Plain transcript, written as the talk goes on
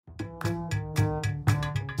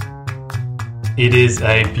It is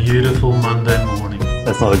a beautiful Monday morning.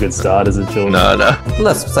 That's not a good start, is it, George? No.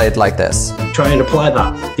 Let's say it like this. Try and apply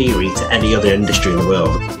that theory to any other industry in the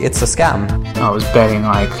world. It's a scam. I was betting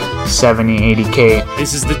like 70, 80K.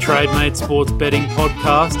 This is the TradeMate Sports Betting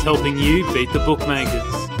Podcast, helping you beat the bookmakers.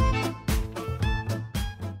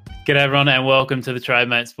 G'day everyone and welcome to the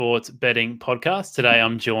TradeMate Sports Betting Podcast. Today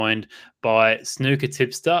I'm joined by snooker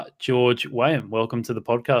tipster George Wayham. Welcome to the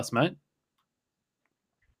podcast, mate.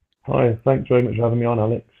 Hi, thanks very much for having me on,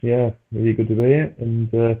 Alex. Yeah, really good to be here,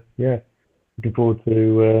 and looking forward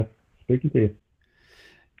to speaking to you.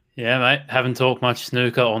 Yeah, mate. Haven't talked much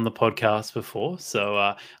snooker on the podcast before,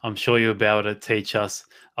 so I'm sure you'll be able to teach us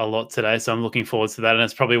a lot today. So I'm looking forward to that, and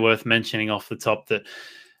it's probably worth mentioning off the top that,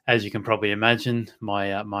 as you can probably imagine,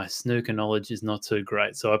 my snooker knowledge is not too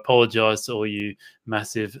great. So I apologise to all you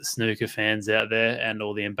massive snooker fans out there and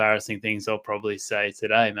all the embarrassing things I'll probably say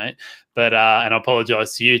today, mate. But and I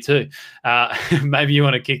apologise to you too. Maybe you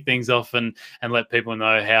want to kick things off and let people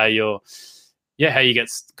know how you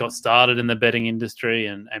got started in the betting industry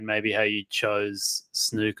and maybe how you chose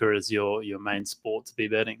snooker as your main sport to be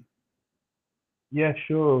betting. Yeah,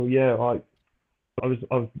 sure. Yeah, I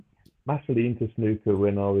was massively into snooker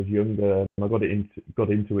when I was younger, and I got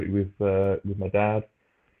into it with my dad.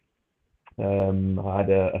 I had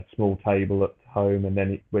a small table at home, and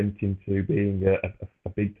then it went into being a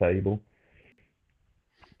big table,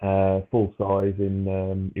 full size.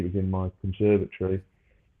 It was in my conservatory,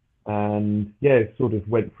 and yeah, it sort of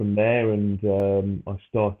went from there. And I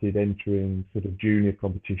started entering sort of junior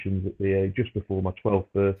competitions at the age just before my 12th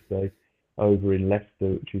birthday, over in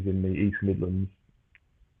Leicester, which is in the East Midlands.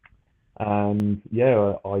 And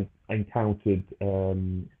yeah, I encountered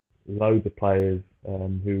loads of players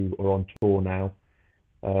who are on tour now.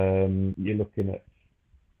 You're looking at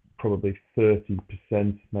probably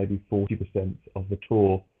 30%, maybe 40% of the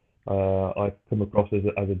tour I've come across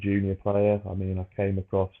as a junior player. I mean, I came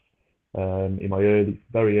across in my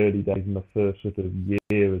very early days, in the first sort of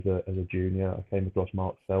year as a junior, I came across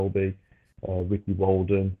Mark Selby, Ricky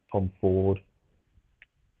Walden, Tom Ford.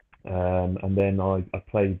 And then I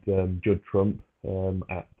played Judd Trump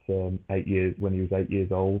at 8 years, when he was 8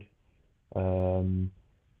 years old. And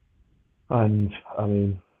I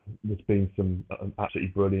mean, there's been some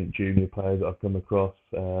absolutely brilliant junior players that I've come across,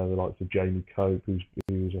 the likes of Jamie Cope,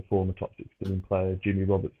 who's a former top 16 player, Jimmy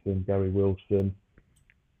Robertson, Gary Wilson.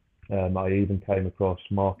 I even came across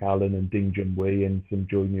Mark Allen and Ding Junhui in some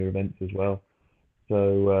junior events as well.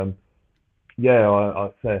 So yeah,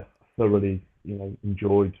 I'd say I thoroughly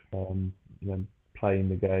enjoyed playing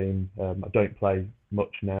the game. I don't play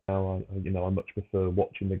much now. I much prefer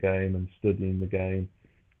watching the game and studying the game.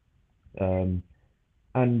 And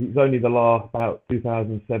it's only about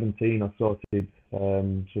 2017 I started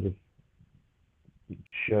sort of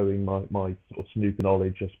showing my sort of snooker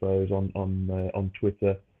knowledge, I suppose, on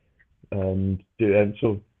Twitter, and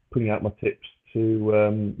sort of putting out my tips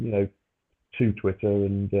to Twitter.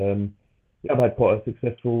 And yeah, I've had quite a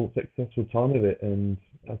successful time of it. And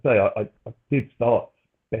I say I did start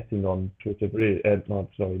betting on Twitter. No,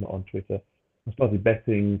 sorry, not on Twitter. I started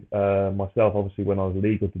betting myself, obviously, when I was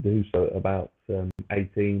legal to do so at about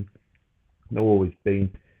 18. I've always been,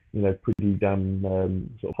 pretty damn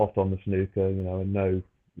sort of hot on the snooker, and know,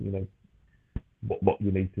 what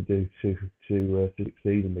you need to do to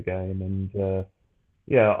succeed in the game. And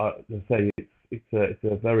yeah, I say it's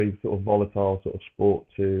a very sort of volatile sort of sport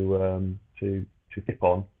to tip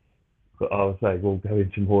on, but I would say we'll go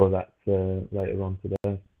into more of that later on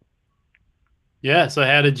today. Yeah, so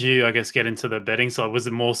how did you, I guess, get into the betting side? Was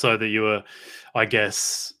it more so that you were, I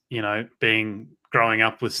guess, growing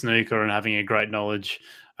up with snooker and having a great knowledge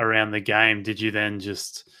around the game? Did you then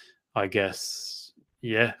just, were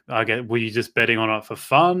you just betting on it for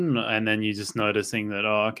fun, and then you just noticing that,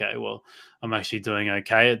 oh, okay, well, I'm actually doing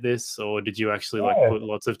okay at this? Or did you actually put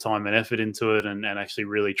lots of time and effort into it and actually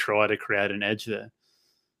really try to create an edge there?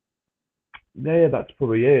 Yeah, that's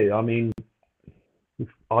probably it. I mean,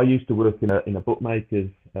 I used to work in a bookmaker's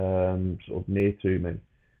sort of near to me,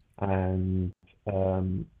 and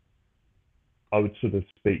I would sort of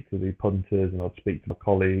speak to the punters, and I'd speak to my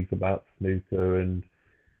colleagues about snooker, and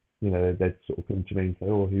they'd sort of come to me and say,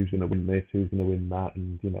 oh, who's going to win this, who's going to win that,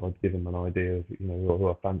 and I'd give them an idea of who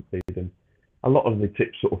I fancied, and a lot of the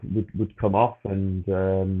tips sort of would come off. And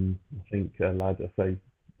I think lads, I say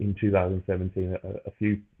in 2017, a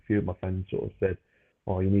few of my friends sort of said,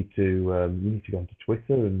 oh, you need to go onto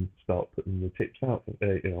Twitter and start putting the tips out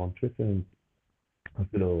on Twitter. And I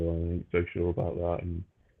said, oh, I ain't so sure about that. And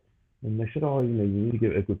they said, oh, you need to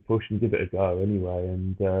give it a good push and give it a go anyway.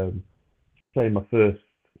 And say my first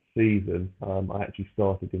season, I actually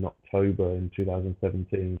started in October in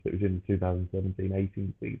 2017, so it was in the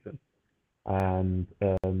 2017-18 season. And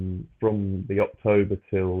from the October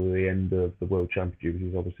till the end of the World Championship,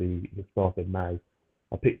 which is obviously the start of May,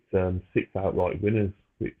 I picked 6 outright winners,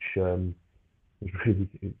 which was really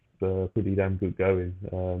pretty damn good going.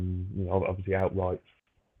 Obviously outrights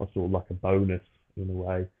are sort of like a bonus in a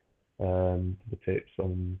way to the tips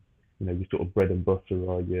on, your sort of bread and butter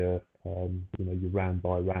are your round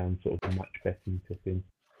by round sort of match betting tipping.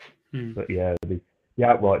 But yeah, the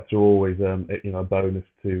outrights are always a bonus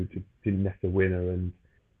to net a winner, and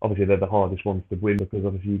obviously they're the hardest ones to win because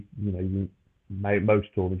obviously most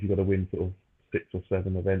tournaments you've got to win sort of 6 or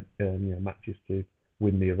 7 matches to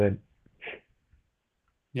win the event.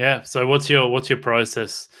 Yeah. So what's your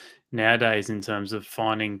process nowadays in terms of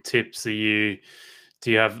finding tips? You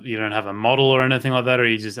don't have a model or anything like that, or are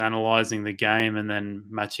you just analyzing the game and then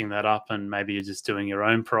matching that up, and maybe you're just doing your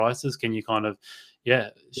own prices? Can you kind of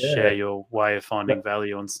share your way of finding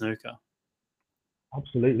value on snooker?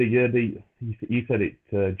 Absolutely, yeah. You said it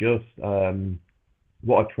just.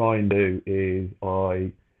 What I try and do is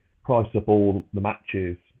I price up all the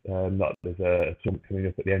matches. Like there's a tournament coming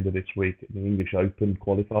up at the end of this week, the English Open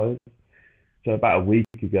qualifiers. So about a week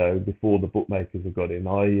ago, before the bookmakers have got in,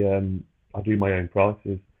 I do my own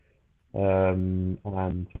prices, and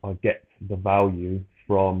I get the value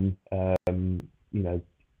from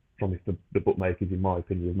from if the bookmakers, in my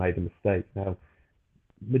opinion, have made a mistake. Now,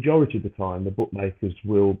 majority of the time, the bookmakers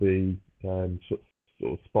will be sort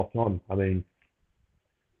of spot on. I mean,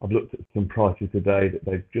 I've looked at some prices today that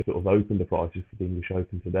they've just sort of opened the prices for the English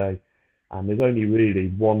Open today, and there's only really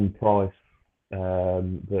one price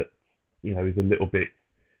that is a little bit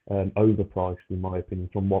overpriced in my opinion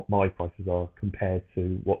from what my prices are compared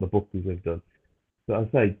to what the bookies have done. So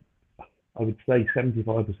I would say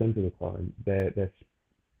 75% of the time they're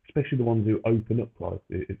especially the ones who open up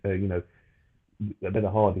prices. They're the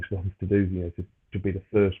hardest ones to do. To be the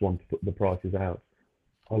first one to put the prices out.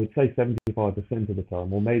 I would say 75% of the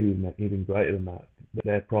time, or maybe even greater than that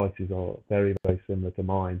their prices are very, very similar to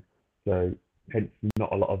mine. So hence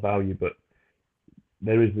not a lot of value, but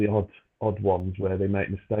there is the odd ones where they make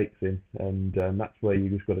mistakes in, and that's where you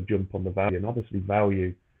just got to jump on the value. And obviously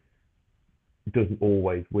value doesn't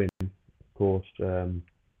always win, of course.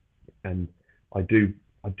 And I do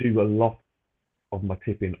a lot of my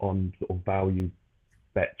tipping on sort of value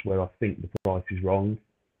bets where I think the price is wrong,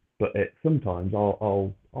 but sometimes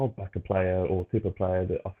I'll back a player or tip a player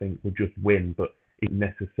that I think will just win, but it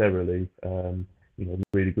necessarily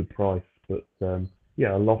really good price. But a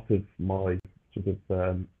lot of my sort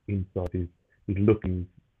of insight is looking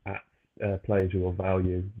at players who are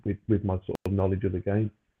value with my sort of knowledge of the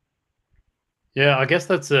game. Yeah, I guess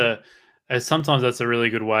sometimes that's a really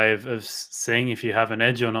good way of seeing if you have an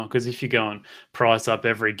edge or not. Because if you go and price up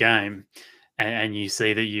every game and you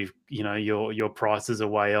see that your prices are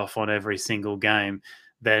way off on every single game,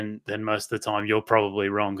 then most of the time you're probably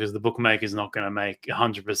wrong, because the bookmaker's not going to make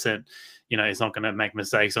 100%. It's not going to make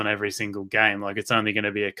mistakes on every single game. Like, it's only going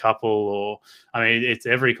to be a couple, or it's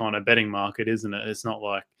every kind of betting market, isn't it? It's not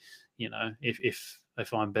like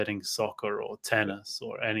if I'm betting soccer or tennis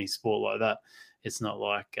or any sport like that, it's not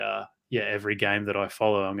like every game that I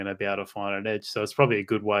follow I'm going to be able to find an edge. So it's probably a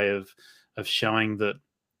good way of showing that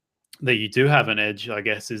you do have an edge, I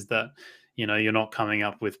guess, is that you're not coming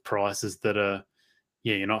up with prices that are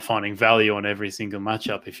you're not finding value on every single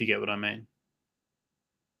matchup, if you get what I mean.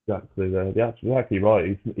 Exactly. That's exactly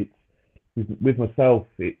right. It's with myself.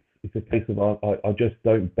 It's a case of I just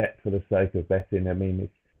don't bet for the sake of betting. I mean,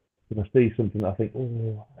 if I see something that I think,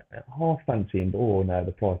 half fancying, but no,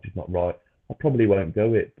 the price is not right, I probably won't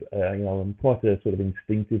go it. I'm quite a sort of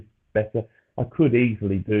instinctive better. I could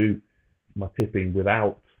easily do my tipping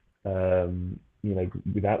without doing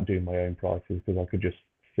my own prices, because I could just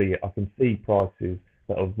see it. I can see prices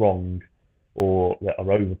that are wrong or that are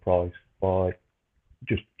overpriced by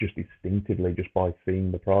just instinctively, just by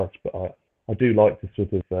seeing the price. But I do like to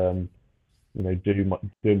sort of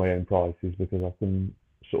do my own prices, because I can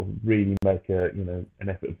sort of really make an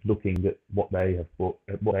effort of looking at what they've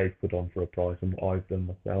put on for a price and what I've done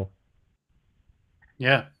myself.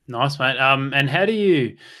 Yeah, nice, mate. And how are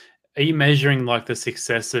you measuring like the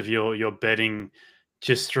success of your betting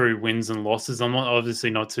just through wins and losses? I'm obviously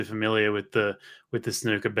not too familiar with the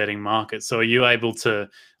snooker betting market. So are you able to,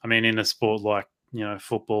 in a sport like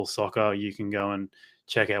football, soccer, you can go and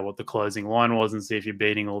check out what the closing line was and see if you're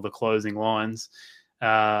beating all the closing lines,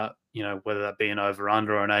 whether that be an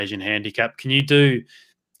over-under or an Asian handicap. Can you do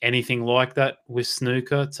anything like that with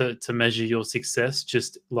snooker to measure your success,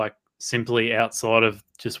 just like simply outside of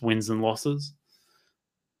just wins and losses?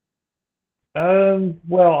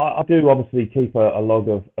 Well, I do obviously keep a log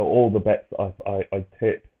of all the bets I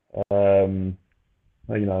tip. Um,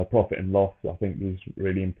 profit and loss, I think, is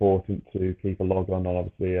really important to keep a log on, and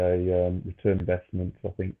obviously a return investment, I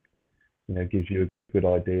think, gives you a good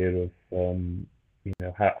idea of,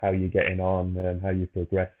 how you're getting on and how you're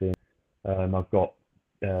progressing. I've got,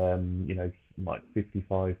 like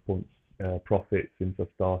 55 points profit since I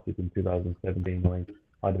started in 2017. I mean,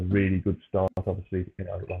 I had a really good start, obviously,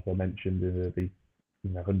 like I mentioned, the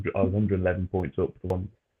 100, I was 111 points up for one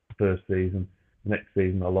first season. The next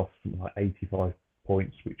season, I lost something like 85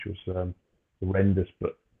 points, which was horrendous.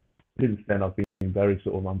 But since then, I've been very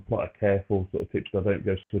I'm quite a careful sort of tipster. I don't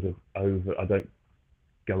go I don't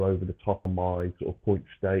go over the top on my sort of point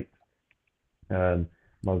stake.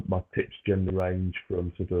 My tips generally range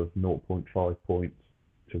from sort of 0.5 points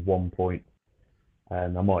to 1 point,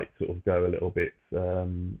 and I might sort of go a little bit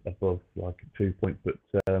above like 2 points, but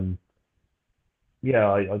yeah,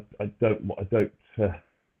 I don't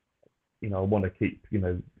I want to keep,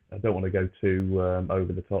 I don't want to go too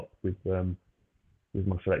over the top with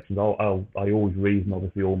my selections. I always reason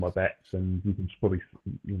obviously all my bets, and you can probably,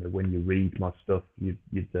 when you read my stuff, you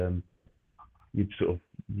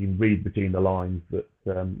read between the lines that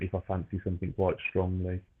if I fancy something quite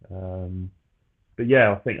strongly. But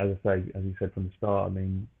yeah, I think, as I say, as you said from the start, I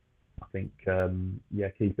mean, I think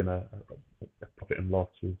keeping a profit and loss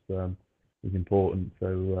is important.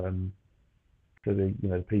 So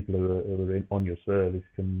the people who are on your service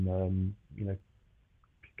can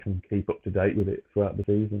keep up to date with it throughout the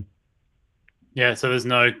season. Yeah, so there's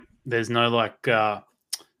no like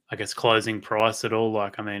I guess closing price at all.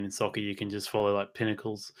 Like, I mean, in soccer you can just follow like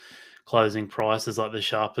Pinnacle's closing prices, like the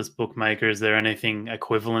sharpest bookmaker. Is there anything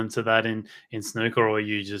equivalent to that in snooker, or are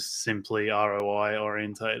you just simply ROI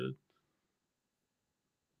orientated?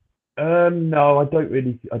 No, I don't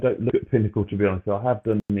look at Pinnacle, to be honest. I have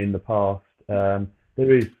done in the past.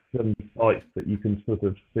 There is some sites that you can sort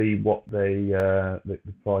of see what the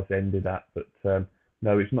price ended at, but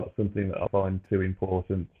no, it's not something that I find too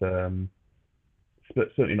important. But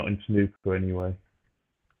certainly not in snooker anyway.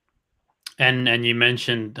 And you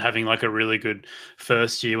mentioned having like a really good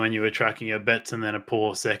first year when you were tracking your bets, and then a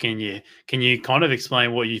poor second year. Can you kind of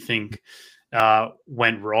explain what you think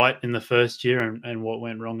went right in the first year and what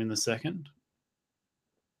went wrong in the second?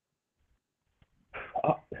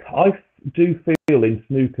 I do feel in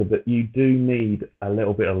snooker that you do need a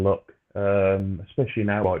little bit of luck, especially in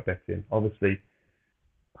outright betting. Obviously,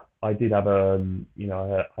 I did have I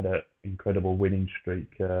had an incredible winning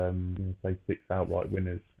streak, say 6 outright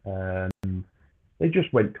winners, and they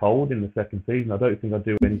just went cold in the second season. I don't think I'd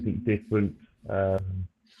do anything different. As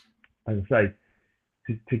I say,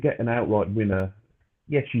 to get an outright winner,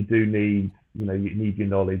 yes, you do need, you need your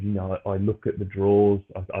knowledge. I look at the draws.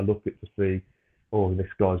 I look at to see, oh,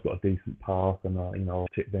 this guy's got a decent path, and I'll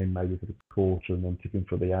tip them maybe for the quarter, and then tip him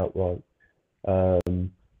for the outright.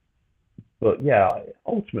 But yeah,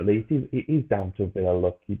 ultimately it is down to a bit of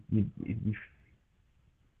luck.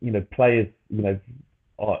 Players,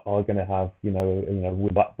 are going to have,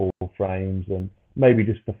 with that ball frames, and maybe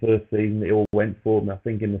just the first season it all went for them. I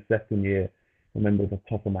think in the second year, I remember off the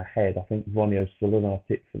top of my head, I think Ronnie O'Sullivan I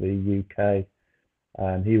tipped for the UK,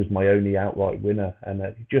 and he was my only outright winner, and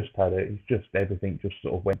he just had it. It's just everything just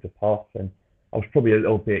sort of went to pot, and I was probably a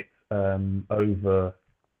little bit over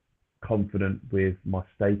confident with my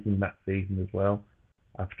staking that season as well.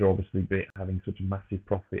 After obviously having such a massive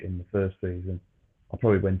profit in the first season, I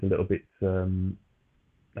probably went a little bit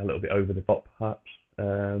over the top perhaps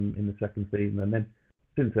in the second season, and then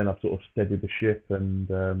since then I've sort of steadied the ship, and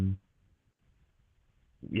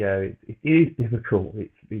it is difficult.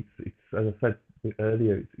 It's as I said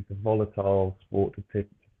earlier, it's a volatile sport to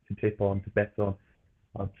tip on, to bet on.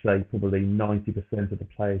 I'd say probably 90% of the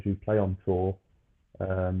players who play on tour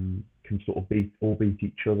can sort of beat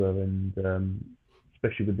each other, and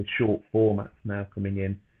especially with the short formats now coming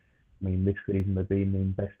in. I mean, this season they've been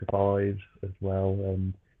in best of fives as well,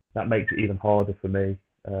 and that makes it even harder for me,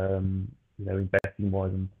 in betting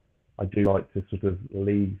wise. And I do like to sort of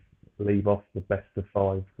leave off the best of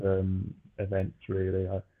five events. Really,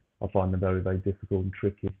 I find them very, very difficult and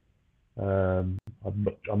tricky. I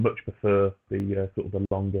much prefer the sort of the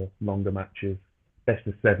longer matches. Best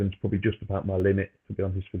of seven's probably just about my limit, to be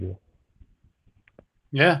honest with you.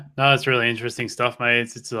 Yeah, no, it's really interesting stuff, mate.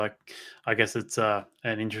 It's like, I guess it's an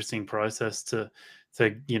interesting process to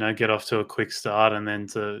get off to a quick start, and then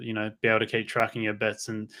to be able to keep tracking your bets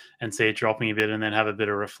and see it dropping a bit, and then have a bit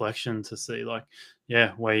of reflection to see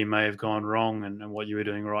where you may have gone wrong, and what you were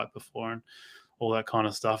doing right before, and all that kind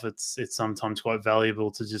of stuff. It's sometimes quite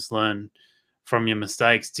valuable to just learn from your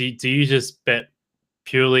mistakes. Do you just bet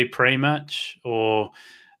purely pre-match, or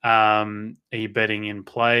are you betting in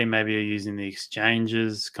play? Maybe you're using the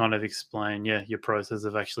exchanges. Kind of explain, your process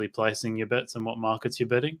of actually placing your bets and what markets you're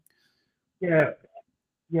betting. Yeah,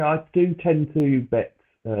 I do tend to bet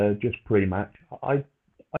just pre-match. I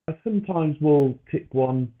sometimes will tick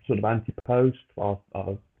one sort of anti-post.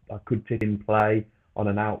 I could tick in play on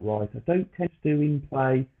an outright. I don't tend to do in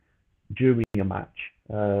play during a match.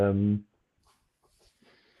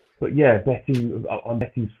 But yeah, betting on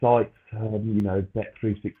betting sites,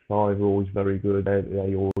 Bet365 are always very good.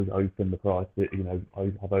 They always open the price.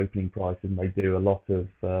 I have opening prices, and they do a lot of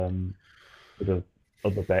sort of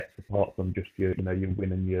other bets apart from just your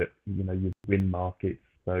win and your win markets.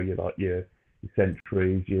 So you like your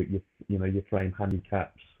centuries, your frame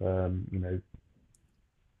handicaps, the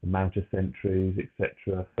amount of centuries,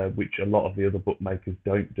 etc., which a lot of the other bookmakers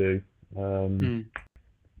don't do.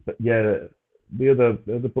 But yeah, the other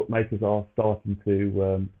bookmakers are starting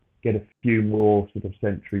to get a few more sort of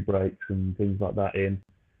century breaks and things like that in.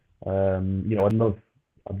 I'd love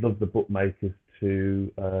the bookmakers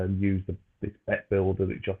to use this bet builder,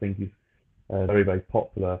 which I think is very, very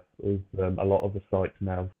popular with a lot of the sites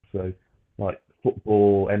now. So like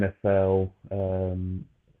football, NFL,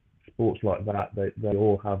 sports like that, they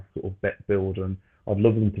all have sort of bet builder, and I'd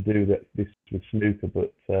love them to do this with snooker,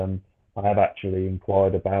 but I have actually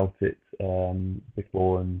inquired about it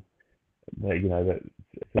before, and it's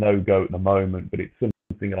a no-go at the moment, but it's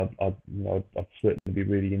something I'd certainly be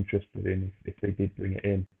really interested in if they did bring it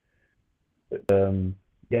in. But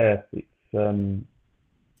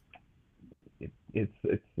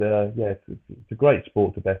it's a great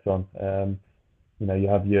sport to bet on. You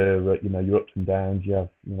have your ups and downs. You have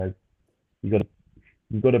you've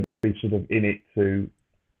got to be sort of in it to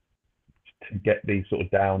get these sort of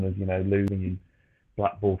downers. Losing in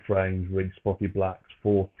black ball frames, rig spotty blacks,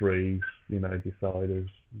 4-3s, deciders,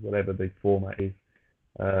 whatever the format is.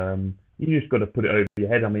 You just got to put it over your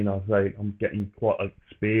head. I mean, I say I'm getting quite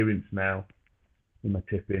experienced now in my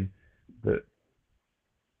tipping, that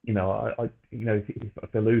if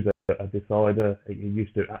I lose a decider, it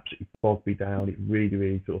used to absolutely bog me down. It really,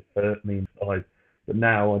 really sort of hurt me inside. But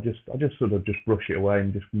now I just sort of just brush it away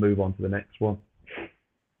and just move on to the next one.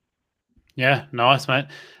 Yeah, nice, mate.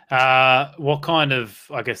 What kind of,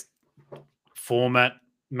 I guess, format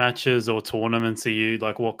matches or tournaments are you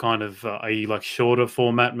like? What kind of are you like shorter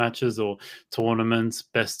format matches or tournaments,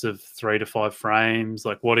 best of 3 to 5 frames?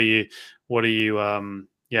 Like, what are you?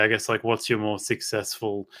 I guess like what's your more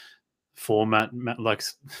successful format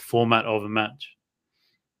of a match?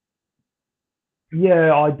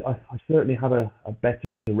 Yeah, I certainly have a better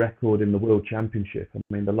record in the World Championship. I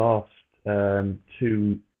mean, the last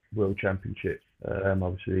 2 World Championships,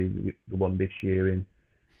 obviously the one this year in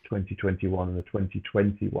 2021 and the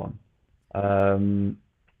 2021,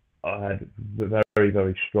 I had very,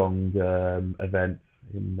 very strong events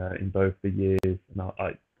in both the years, and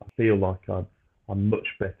I feel like I'm much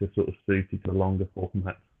better sort of suited to the longer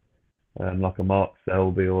formats, like a Mark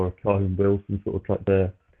Selby or a Kyle Wilson sort of like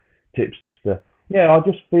the tipster. Yeah, I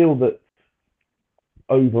just feel that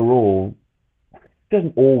overall, it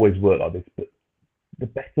doesn't always work like this, but the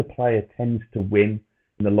better player tends to win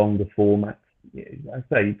in the longer formats. I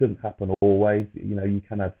say it doesn't happen always. You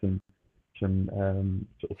can have some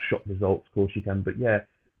sort of shock results, of course you can. But yeah,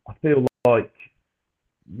 I feel like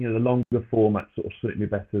the longer formats sort of suit me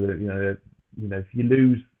better. If you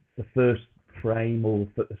lose the first frame or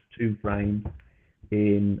the first 2 frames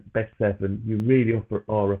in best 7, you really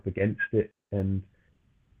are up against it, and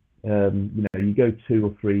you go 2 or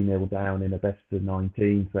 3-0 down in a best of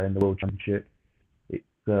 19, say in the World Championship.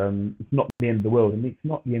 It's not the end of the world, and it's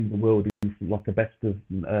not the end of the world in like a best of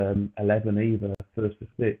 11 either, first to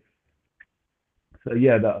 6. So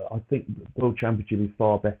yeah, I think the World Championship is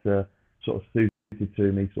far better sort of suited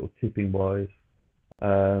to me, sort of tipping wise.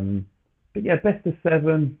 But yeah, best of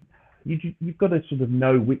 7, you've got to sort of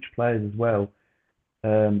know which players as well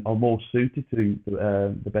are more suited to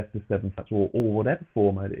the best of 7 stats or whatever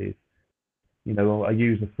format it is. I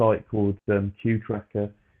use a site called Q Tracker,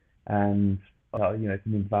 and it's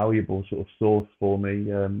an invaluable sort of source for me.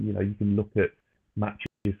 You can look at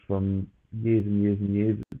matches from years and years and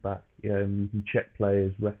years back. You can check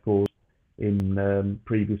players' records in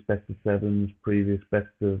previous best of 7s, previous best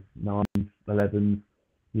of 9s, 11s,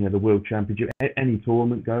 the World Championship, any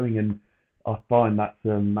tournament going, and I find that's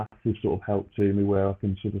a massive sort of help to me, where I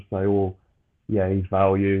can sort of say, oh, yeah, his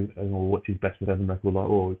value, or what's his best of 7 record like?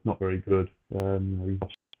 Oh, it's not very good. He's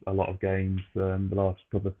lost a lot of games the last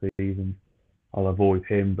couple of seasons. I'll avoid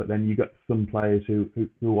him. But then you got some players who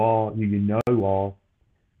are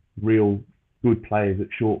real good players at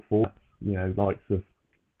short formats, likes of,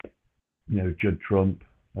 Judd Trump,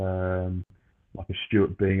 like a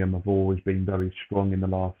Stuart Bingham have always been very strong in the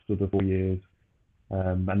last sort of 4 years.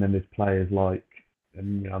 And then there's players like,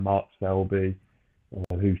 Mark Selby,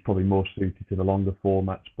 who's probably more suited to the longer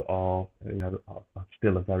formats, but are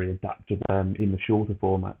still a very adaptable in the shorter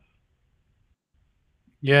formats.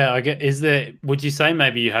 Yeah, I get. Would you say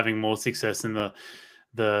maybe you're having more success in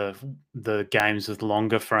the games with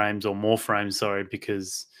longer frames or more frames? Sorry,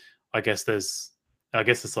 because I guess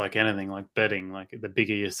it's like anything, like betting. Like the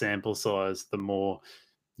bigger your sample size, the more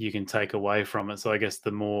you can take away from it. So I guess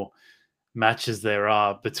the more matches there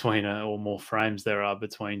are between or more frames there are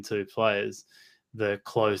between two players, the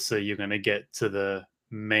closer you're going to get to the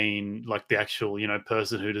mean, like the actual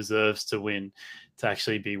person who deserves to win to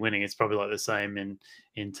actually be winning. It's probably like the same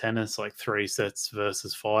in tennis, like 3 sets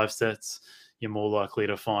versus 5 sets. You're more likely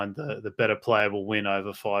to find the better player will win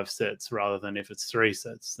over 5 sets rather than if it's 3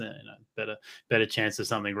 sets. Better chance of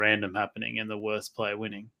something random happening and the worst player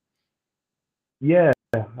winning. Yeah,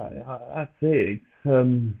 that's it.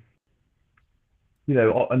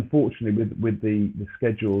 Unfortunately, with the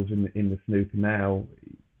schedules in the snooker now,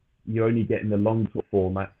 you're only getting the long sort of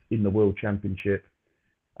formats in the World Championship,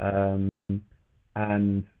 and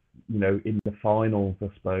in the finals, I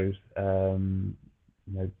suppose,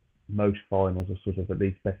 most finals are sort of at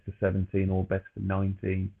least best of 17 or best of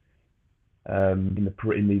 19. In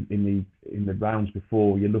the rounds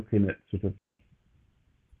before, you're looking at sort of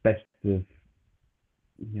best of,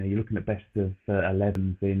 you're looking at best of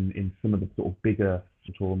 11s in some of the sort of bigger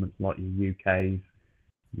tournaments like your UKs,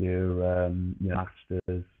 your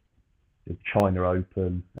Masters, the China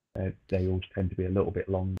Open. They always tend to be a little bit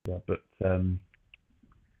longer, but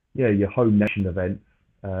your home nation events,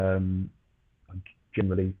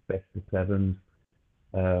 generally best of 7s.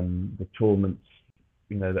 The tournaments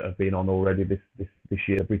that have been on already this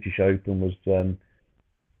year, the British Open was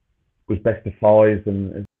best of 5s,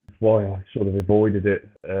 and that's why I sort of avoided it.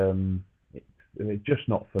 It's just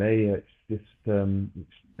not for me. It's just as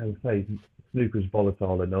I say, snooker's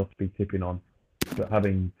volatile enough to be tipping on, but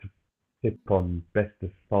having to tip on best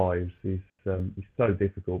of 5s is so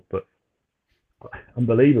difficult. But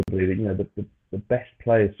unbelievably, the best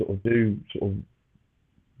players sort of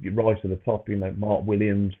rise to the top. Mark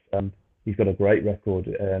Williams, he's got a great record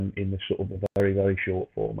in the sort of the very, very short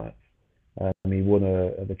formats. He won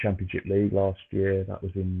the Championship League last year. That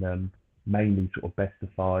was in mainly sort of best of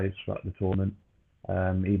 5s throughout the tournament,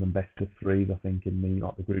 even best of 3s, I think, in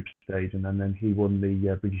the group stage, and then he won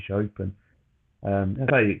the British Open. I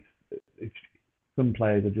say it's some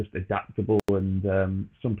players are just adaptable, and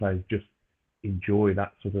some players just enjoy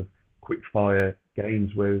that sort of quick fire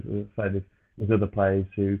games. Whereas, as I say, there's other players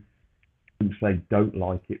who don't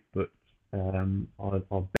like it, but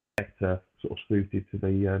are better sort of suited to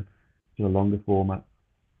the longer format.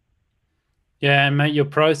 Yeah, and mate, your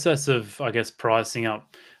process of, I guess, pricing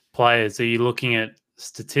up players, are you looking at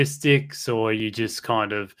statistics, or are you just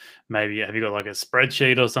kind of maybe have you got like a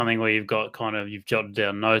spreadsheet or something where you've jotted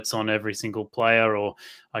down notes on every single player, or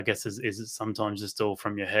I guess is it sometimes just all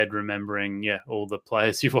from your head remembering all the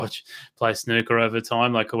players you've watched play snooker over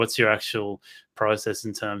time? Like, what's your actual process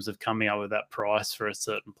in terms of coming up with that price for a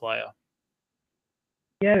certain player?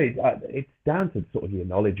 Yeah, it's down to sort of your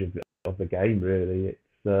knowledge of the game, really.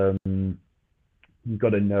 It's you've got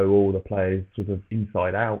to know all the players sort of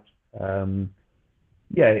inside out.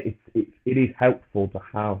 It is helpful to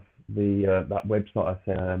have that website I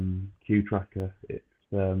said, Q Tracker. It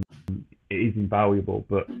is invaluable,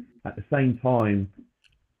 but at the same time,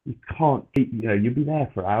 you can't keep. You'll be there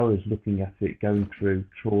for hours looking at it,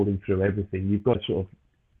 trawling through everything. You've got to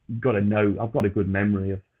know. I've got a good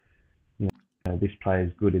memory of, this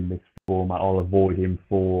player's good in this format. I'll avoid him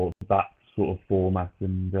for that sort of format,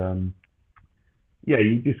 and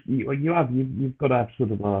you've got to have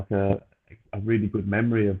sort of like a really good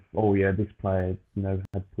memory of, this player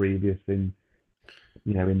had previous in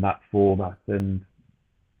that format, and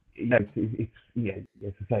it's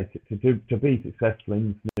as I say, to be successful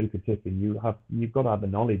in snooker tipping, you've got to have the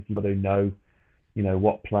knowledge. You've got to know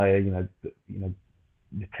what player, the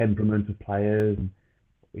temperament of players,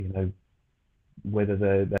 and whether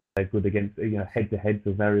they're good against, head-to-heads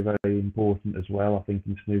are very, very important as well. I think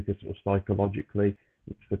in snooker, sort of psychologically,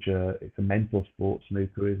 it's a mental sport,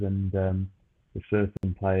 snooker is, and there's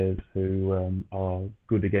certain players who are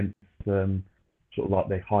good against sort of like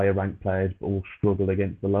the higher ranked players, but will struggle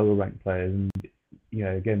against the lower ranked players. And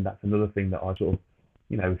again, that's another thing that I sort of,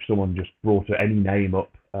 if someone just brought any name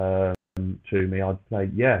up to me, I'd say,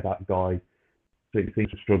 that guy seems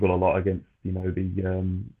to struggle a lot against the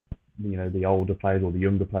the older players or the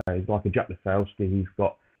younger players, like a Jack Lasowski. He's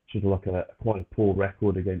got sort of like quite a poor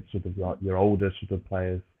record against sort of like your older sort of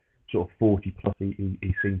players, sort of 40 plus.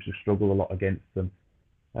 He seems to struggle a lot against them.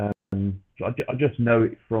 So I just know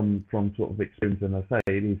it from sort of experience, and I say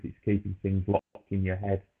it's keeping things locked in your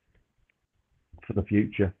head for the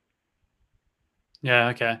future. Yeah,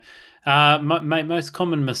 okay. Most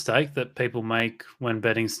common mistake that people make when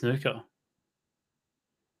betting snooker?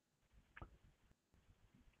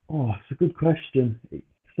 Oh, it's a good question.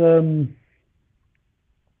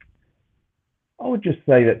 I would just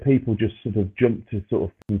say that people just sort of jump to sort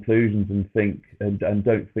of conclusions and think and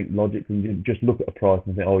don't think logically. You just look at a price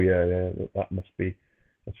and think, oh yeah, that must be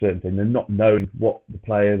a certain thing. They're not knowing what the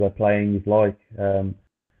player they're playing is like. I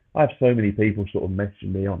have so many people sort of message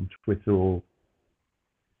me on Twitter or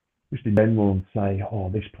just in general and say, oh,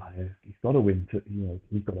 this player, he's got to win.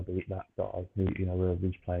 He's got to beat that guy. Whoever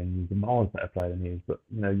he's playing, he's a miles better player than he is. But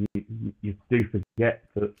you do forget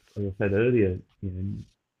that, as I said earlier,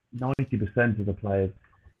 90% of the players,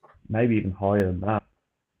 maybe even higher than that,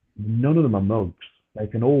 none of them are mugs. They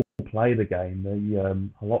can all play the game.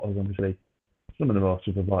 A lot of them, obviously, some of them are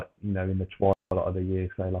sort of like, in the twilight of the year,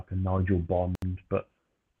 say like a Nigel Bond. But,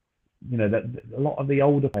 that a lot of the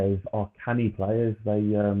older players are canny players. They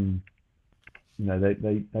can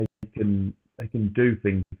do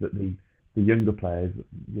things that the younger players,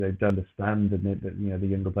 don't understand, and the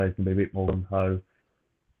younger players can be a bit more gung-ho.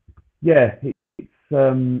 Yeah, it's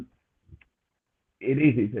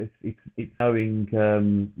knowing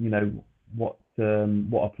what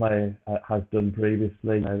a player has done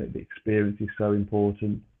previously. The experience is so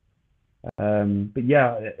important. But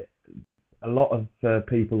yeah, a lot of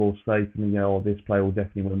people will say to me, "Oh, this player will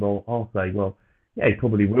definitely win." Well, I'll say, "Well, yeah, he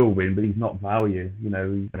probably will win, but he's not value. He's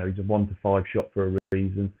a 1 to 5 shot for a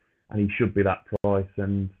reason, and he should be that price.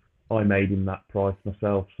 And I made him that price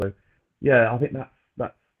myself. So, yeah, I think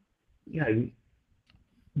that's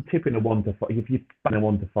tipping a 1 to 5. If you're betting a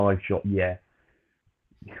 1 to 5 shot, yeah,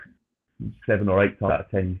 7 or 8 times out of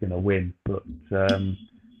 10 he's going to win. But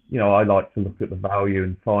I like to look at the value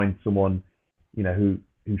and find someone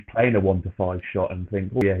who's playing a 1 to 5 shot and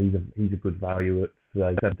think, oh yeah, he's a good value at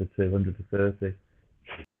 7 to 2, 100 to 30.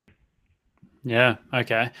 Yeah,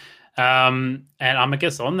 okay. And I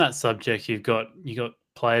guess on that subject, you got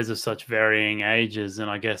players of such varying ages, and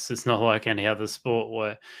I guess it's not like any other sport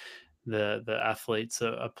where the athletes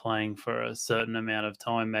are playing for a certain amount of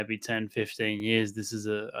time, maybe 10, 15 years. This is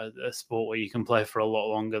a sport where you can play for a lot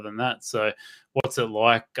longer than that. So what's it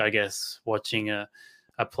like, I guess, watching a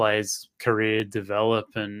player's career develop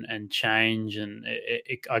and change? And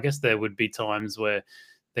I guess there would be times where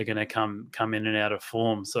they're going to come in and out of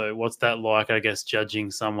form. So what's that like, I guess, judging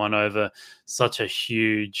someone over such a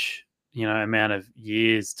huge, amount of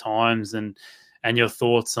years, times, and your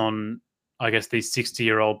thoughts on, I guess, these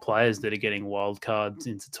 60-year-old players that are getting wild cards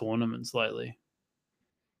into tournaments lately?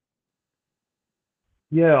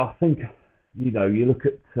 Yeah, I think, you look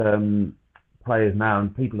at players now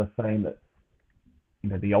and people are saying that,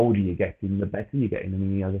 the older you're getting, the better you're getting. I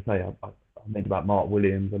mean, as I say, I mentioned about Mark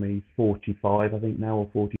Williams. I mean, he's 45, I think now, or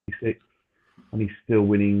 46, and he's still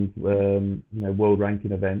winning, world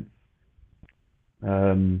ranking events.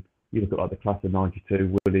 You look at like the class of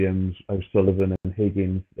 '92, Williams, O'Sullivan, and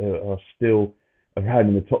Higgins are still around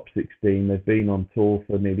in the top 16. They've been on tour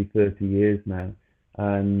for nearly 30 years now,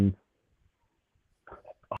 and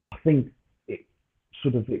I think it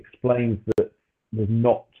sort of explains that there's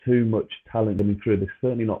not too much talent coming through. There's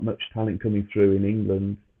certainly not much talent coming through in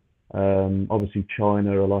England. Obviously,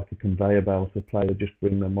 China are like a conveyor belt of players, just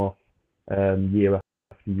bring them off year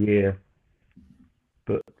after year.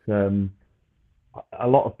 But a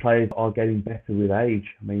lot of players are getting better with age.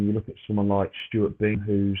 I mean, you look at someone like Stuart Bing,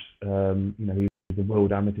 who's he was a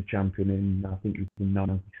world amateur champion in, I think it was in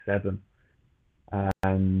 1997,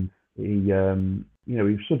 and he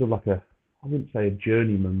was sort of like I wouldn't say a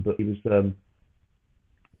journeyman, but he was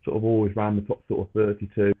sort of always around the top sort of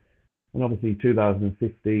 32. And obviously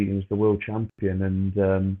 2015 he was the world champion, and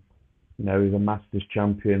he was a Masters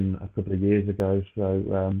champion a couple of years ago.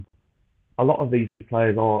 So a lot of these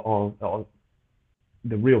players are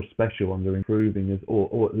the real special ones are improving,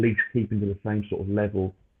 or at least keeping to the same sort of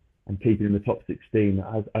level and keeping in the top 16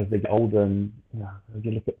 as they get older. And as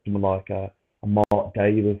you look at someone like a Mark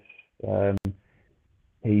Davis,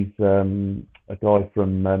 he's a guy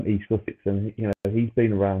from East Sussex, and he's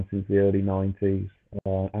been around since the early 90s.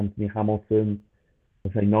 Anthony Hamilton, I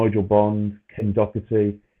say Nigel Bond, Ken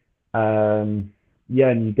Doherty. And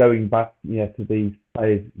you're going back to these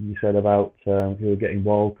players you said about who are getting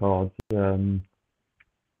wild cards.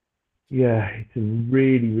 It's a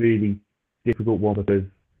really, really difficult one, because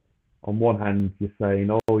on one hand, you're saying,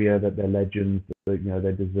 oh yeah, that they're legends, that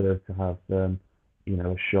they deserve to have a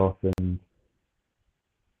shot, and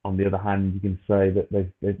on the other hand, you can say that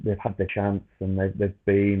they've had their chance and they've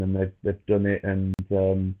been and they've done it, and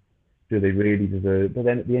do they really deserve it? But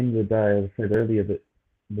then at the end of the day, as I said earlier, that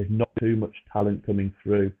there's not too much talent coming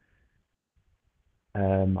through.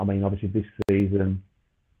 I mean, obviously this season,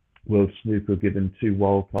 World Snooker have given 2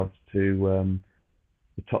 wildcards to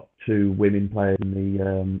the top 2 women players in the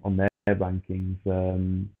on their rankings.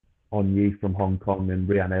 On Yi from Hong Kong and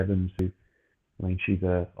Rhian Evans, who, I mean, she's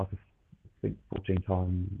I think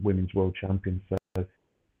 14-time women's world champion. So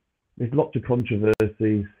there's lots of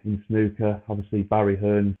controversies in snooker. Obviously, Barry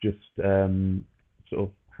Hearn just sort of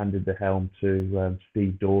handed the helm to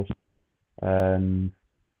Steve Dawson. And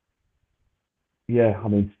yeah, I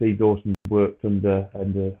mean, Steve Dawson worked under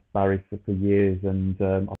Barry for years, and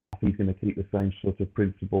I think he's going to keep the same sort of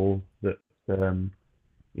principles that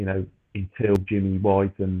until Jimmy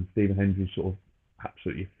White and Stephen Hendry sort of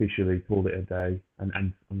absolutely officially called it a day,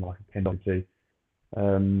 and like a penalty.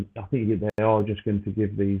 I think they are just going to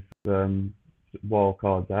give these wild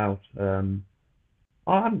cards out.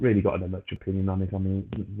 I haven't really got much opinion on it. I mean,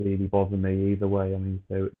 it doesn't really bother me either way. I mean,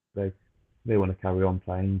 if they want to carry on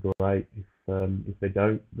playing, great. If they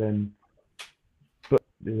don't, then. But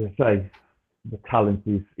as I say, the talent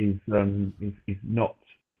is not.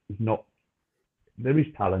 There is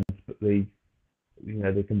talent, but the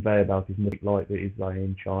conveyor belt is not like it is like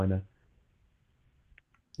in China.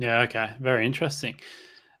 Yeah, okay. Very interesting.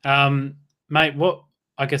 Mate, what,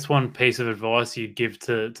 I guess, one piece of advice you'd give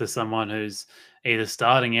to someone who's either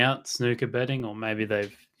starting out snooker betting, or maybe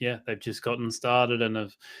they've just gotten started and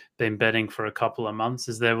have been betting for a couple of months?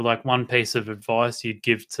 Is there like one piece of advice you'd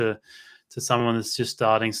give to someone that's just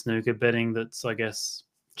starting snooker betting, that's, I guess,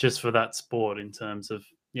 just for that sport, in terms of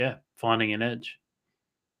finding an edge?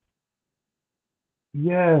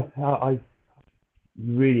 Yeah, I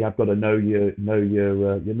really have got to know your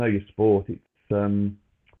sport. It's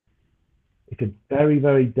a very,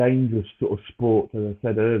 very dangerous sort of sport, as I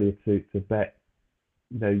said earlier, to bet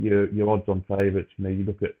your odds on favourites. You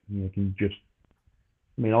look at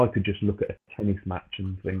I could just look at a tennis match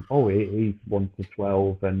and think, oh, he's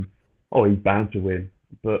 1-12 and oh, he's bound to win.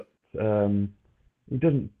 But it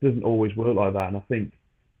doesn't always work like that, and I think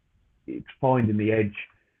it's finding the edge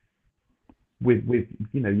with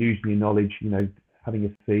using your knowledge, having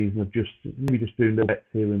a season of just doing little bets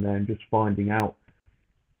here and there, and just finding out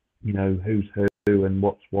who's who and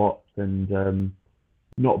what's what, and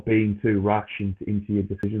not being too rash into your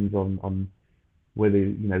decisions on whether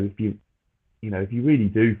if you really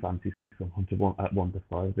do fancy someone at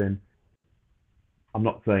 1-5, then I'm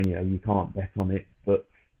not saying you can't bet on it, but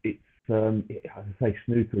it's as I say,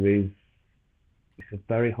 snooker it's a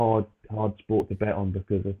very hard sport to bet on,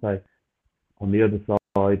 because as I say, on the other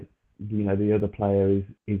side, the other player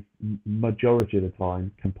is majority of the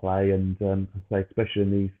time can play, and I say, especially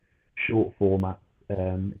in these short formats,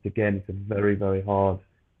 it's a very, very hard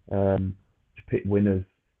to pick winners.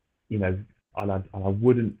 And I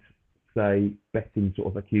wouldn't say betting sort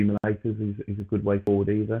of accumulators is a good way forward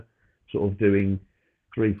either. Sort of doing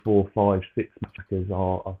 3, 4, 5, 6 matches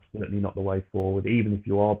are certainly not the way forward. Even if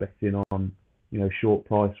you are betting on short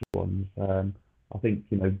price ones, I think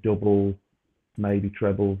doubles, maybe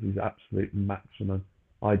trebles is absolute maximum.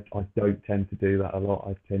 I don't tend to do that a lot.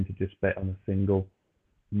 I tend to just bet on a single,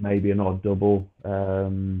 maybe an odd double.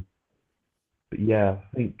 But yeah,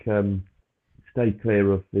 I think stay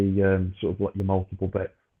clear of the sort of like your multiple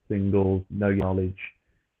bets, singles, know your knowledge.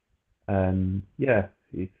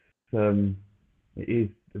 It is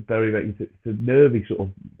very, very. It's a nervy sort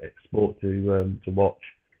of sport to watch.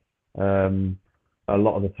 A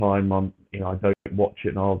lot of the time, I don't watch it,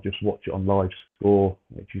 and I'll just watch it on live score,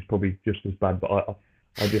 which is probably just as bad. But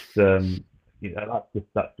I just that's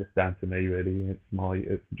just down to me, really.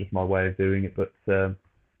 It's just my way of doing it. But it's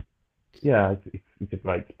a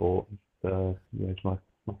great sport. It's my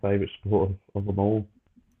favourite sport of them all.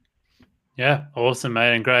 Yeah, awesome,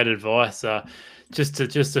 mate, and great advice. Just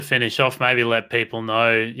to finish off, maybe let people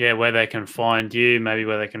know, where they can find you, maybe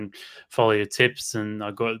where they can follow your tips, and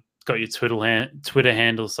I got your Twitter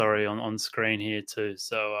handle, on screen here too.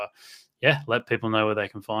 So let people know where they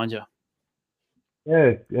can find you.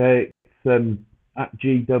 Yeah, it's at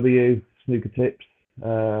GW Snooker Tips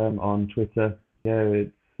on Twitter.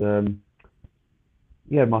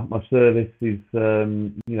 My service is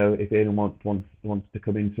if anyone wants to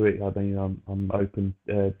come into it, I mean, I'm open.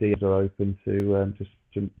 DMs are open to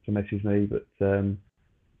message me. But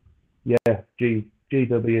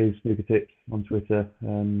GW Snooker Tips on Twitter.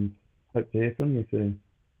 Hope to hear from you soon.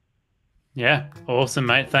 Yeah, awesome,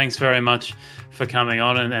 mate. Thanks very much for coming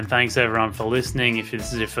on, and thanks everyone for listening. If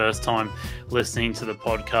this is your first time listening to the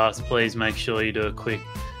podcast, please make sure you do a quick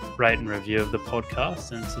rate and review of the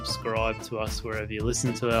podcast and subscribe to us wherever you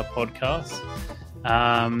listen to our podcasts.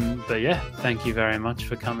 But yeah, thank you very much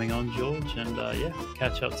for coming on, George, and yeah,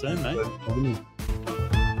 catch up soon, mate.